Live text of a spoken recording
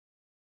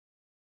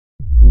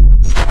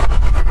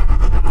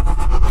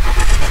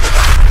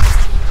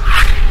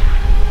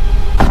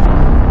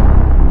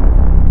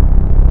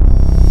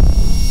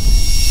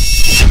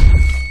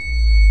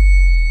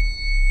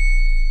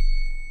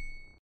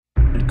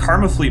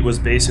KarmaFleet was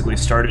basically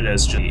started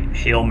as just a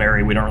Hail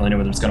Mary, we don't really know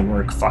whether it's going to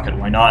work, fuck it,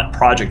 why not,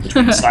 project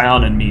between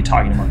Scion and me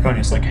talking to Marconi.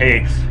 It's like,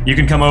 hey, you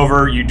can come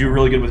over, you do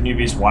really good with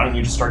newbies, why don't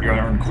you just start your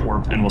own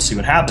corp and we'll see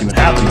what happens.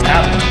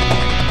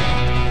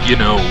 You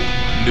know,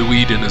 New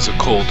Eden is a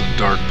cold and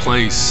dark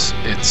place.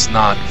 It's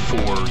not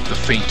for the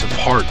faint of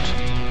heart.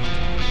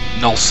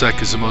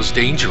 Nullsec is the most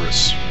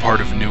dangerous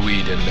part of New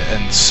Eden,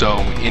 and so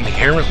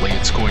inherently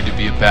it's going to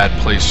be a bad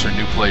place for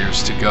new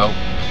players to go.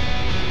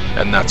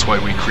 And that's why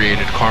we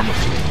created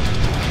KarmaFleet.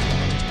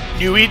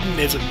 New Eden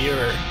is a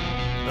mirror.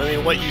 I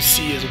mean, what you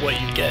see is what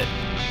you get.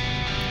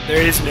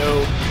 There is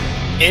no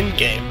end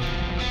game.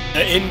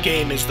 The end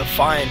game is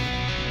defined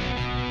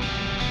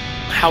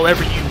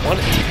however you want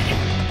it to be.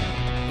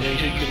 You know,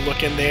 you can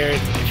look in there,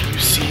 and if you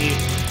see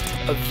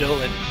a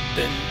villain,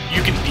 then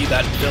you can be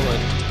that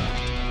villain.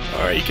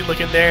 Or you can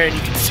look in there and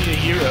you can see a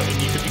hero,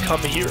 and you can become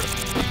a hero.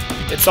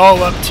 It's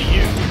all up to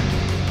you.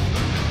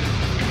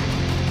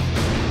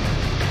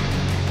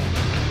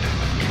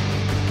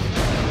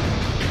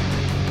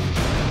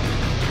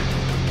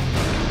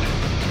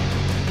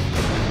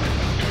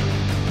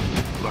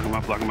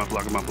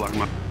 Lock him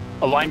up.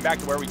 Align back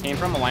to where we came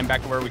from, 2, 1,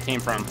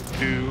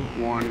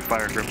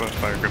 fire, grip up.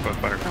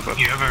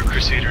 You have a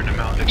Crusader and a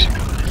Maledicts.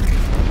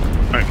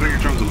 Alright, clear your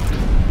drones.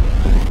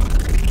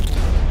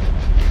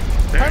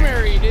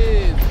 Primary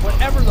is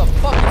whatever the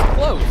fuck is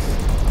close.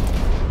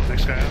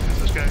 Next guy up,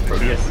 is this guy?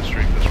 Proteus. The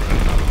streak that's right on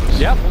top of us.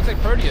 Yep, looks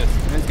like Proteus.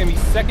 And it's gonna be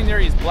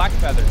secondary is Black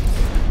Feathers.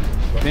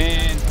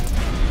 Then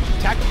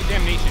Tactical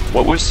Damnation.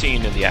 What we're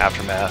seeing in the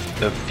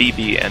aftermath of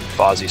Phoebe and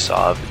Fozzie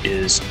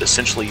is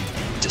essentially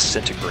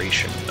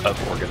disintegration of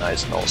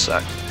organized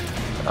nullsec.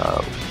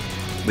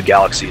 The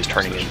galaxy is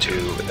turning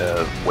into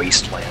a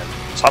wasteland.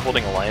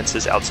 Top-holding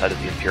alliances outside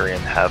of the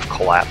Imperium have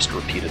collapsed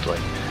repeatedly.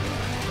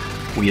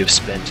 We have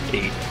spent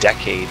a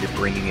decade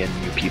bringing in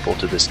new people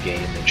to this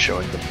game and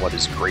showing them what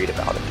is great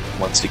about it.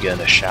 Once again,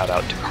 a shout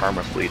out to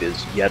KarmaFleet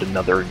is yet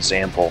another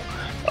example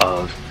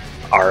of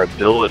our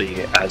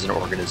ability as an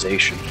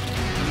organization